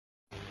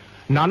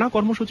নানা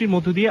কর্মসূচির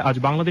মধ্য দিয়ে আজ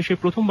বাংলাদেশে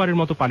প্রথমবারের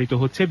মতো পালিত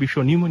হচ্ছে বিশ্ব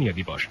নিউমোনিয়া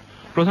দিবস।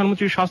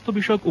 প্রধানমন্ত্রীর স্বাস্থ্য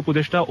বিষয়ক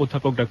উপদেষ্টা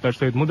অধ্যাপক ডাক্তার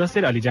সৈয়দ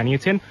মুদাসসির আলী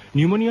জানিয়েছেন,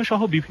 নিউমোনিয়া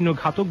সহ বিভিন্ন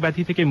ঘাতক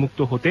ব্যাধি থেকে মুক্ত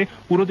হতে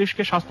পুরো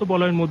দেশকে স্বাস্থ্য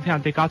বলয়ের মধ্যে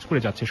আনতে কাজ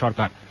করে যাচ্ছে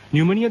সরকার।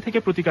 নিউমোনিয়া থেকে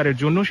প্রতিকারের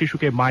জন্য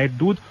শিশুকে মায়ের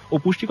দুধ ও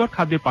পুষ্টিকর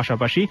খাদ্যের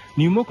পাশাপাশি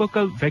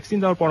নিউমোকক্কাল ভ্যাকসিন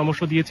দেওয়ার পরামর্শ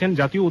দিয়েছেন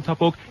জাতীয়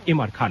অধ্যাপক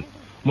এমআর খান।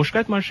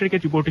 মুশকায়েত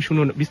মাশরেকের রিপোর্টে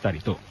শুনুন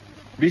বিস্তারিত।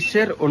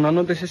 বিশ্বের অন্যান্য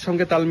দেশের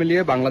সঙ্গে তাল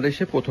মিলিয়ে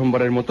বাংলাদেশে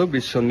প্রথমবারের মতো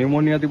বিশ্ব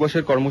নিউমোনিয়া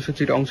দিবসের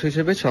কর্মসূচির অংশ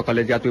হিসেবে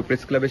সকালে জাতীয়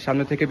প্রেস ক্লাবের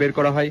সামনে থেকে বের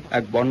করা হয়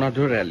এক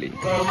বর্ণাঢ্য র্যালি।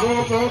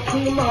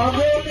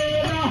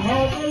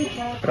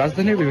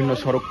 রাজধানীর বিভিন্ন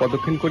সড়ক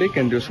প্রদক্ষিণ করে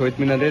কেন্দ্রীয় শহীদ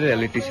মিনারের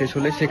র্যালিটি শেষ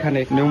হলে সেখানে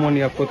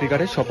নিউমোনিয়া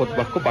প্রতিকারের শপথ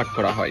বাক্য পাঠ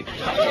করা হয়।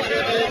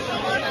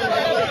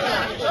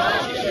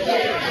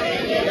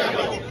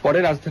 পরে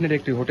রাজধানীর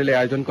একটি হোটেলে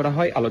আয়োজন করা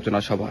হয় আলোচনা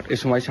সভার। এ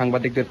সময়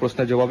সাংবাদিকদের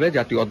প্রশ্নের জবাবে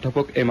জাতীয়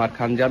অধ্যাপক এমআর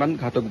খান জানান,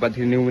 ঘাতক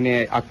ব্যাধি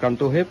নিউমোনিয়ায়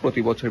আক্রান্ত হয়ে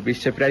প্রতি বছর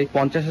বিশ্বে প্রায়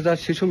 50,000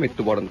 শিশু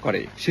মৃত্যুবরণ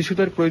করে।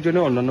 শিশুদের প্রয়োজনে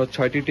অন্যান্য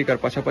 6টি টিকার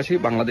পাশাপাশি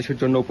বাংলাদেশের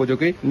জন্য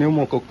উপযোগী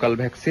নিউমোকক্কাল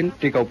ভ্যাকসিন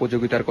টিকা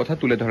উপযোগিতার কথা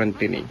তুলে ধরেন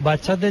তিনি।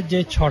 বাচ্চাদের যে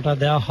 6টা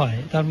দেওয়া হয়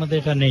তার মধ্যে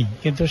এটা নেই,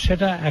 কিন্তু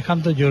সেটা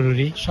একান্ত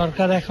জরুরি।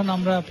 সরকার এখন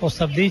আমরা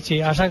প্রস্তাব দিয়েছি,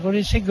 আশা করি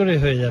শীঘ্রই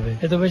হয়ে যাবে।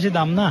 এত বেশি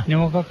দাম না।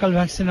 নিউমোকক্কাল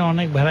ভ্যাকসিনে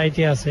অনেক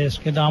ভ্যারাইটি আছে,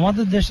 কিন্তু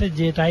আমাদের দেশে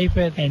যে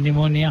টাইপের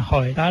নিউমোনিয়া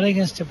হয় তার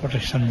এগেইনস্টে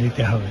প্রোটেকশন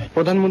দিতে হবে।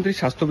 প্রধানমন্ত্রী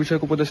স্বাস্থ্য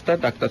বিষয়ক উপদেষ্টা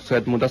ডাক্তার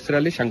সৈয়দ মুদাসসির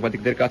আলী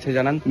সাংবাদিকদের কাছে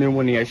জানান,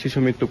 নিউমোনিয়ায় শিশু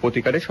মৃত্যু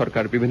প্রতিকারে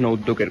সরকার বিভিন্ন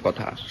উদ্যোগের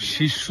কথা।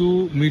 শিশু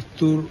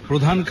মৃত্যুর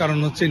প্রধান কারণ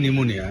হচ্ছে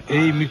নিউমোনিয়া।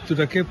 এই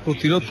মৃত্যুটাকে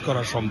প্রতিরোধ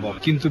করা সম্ভব,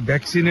 কিন্তু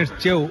ভ্যাকসিনের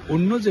চেয়েও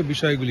অন্য যে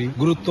বিষয়গুলি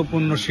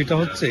গুরুত্বপূর্ণ সেটা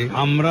হচ্ছে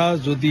আমরা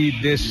যদি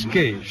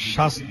দেশকে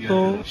স্বাস্থ্য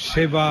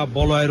সেবা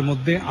বলয়ের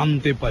মধ্যে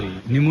আনতে পারি,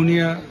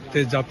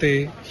 নিউমোনিয়াতে যাতে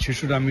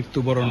শিশুরা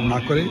মৃত্যুবরণ না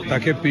করে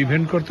তাকে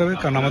প্রিভেন্ট করতে হবে,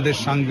 কারণ আমাদের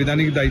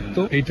সাংবিধানিক দায়িত্ব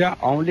এটা।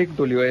 আওয়ামী লীগ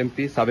দলীয়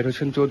এমপি সাবের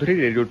হোসেন চৌধুরী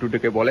রেডিও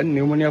টুডেকে বলেন,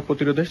 নিউমোনিয়া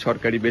প্রতিরোধে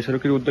সরকারি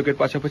বেসরকারি উদ্যোগের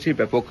পাশাপাশি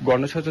ব্যাপক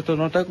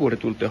গণসচেতনতা গড়ে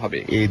তুলতে হবে।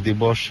 এই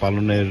দিবস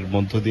পালনের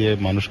মধ্য দিয়ে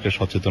মানুষকে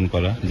সচেতন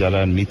করা, যারা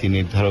নীতি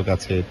নির্ধারক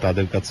আছে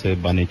তাদের কাছে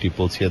বাণীটি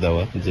পৌঁছে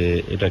দেওয়া যে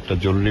এটা একটা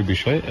জরুরি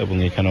বিষয় এবং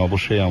এখানে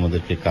অবশ্যই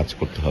আমাদেরকে কাজ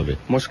করতে হবে।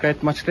 মুশকায়েত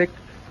মাশরেক,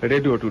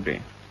 রেডিও টুডে।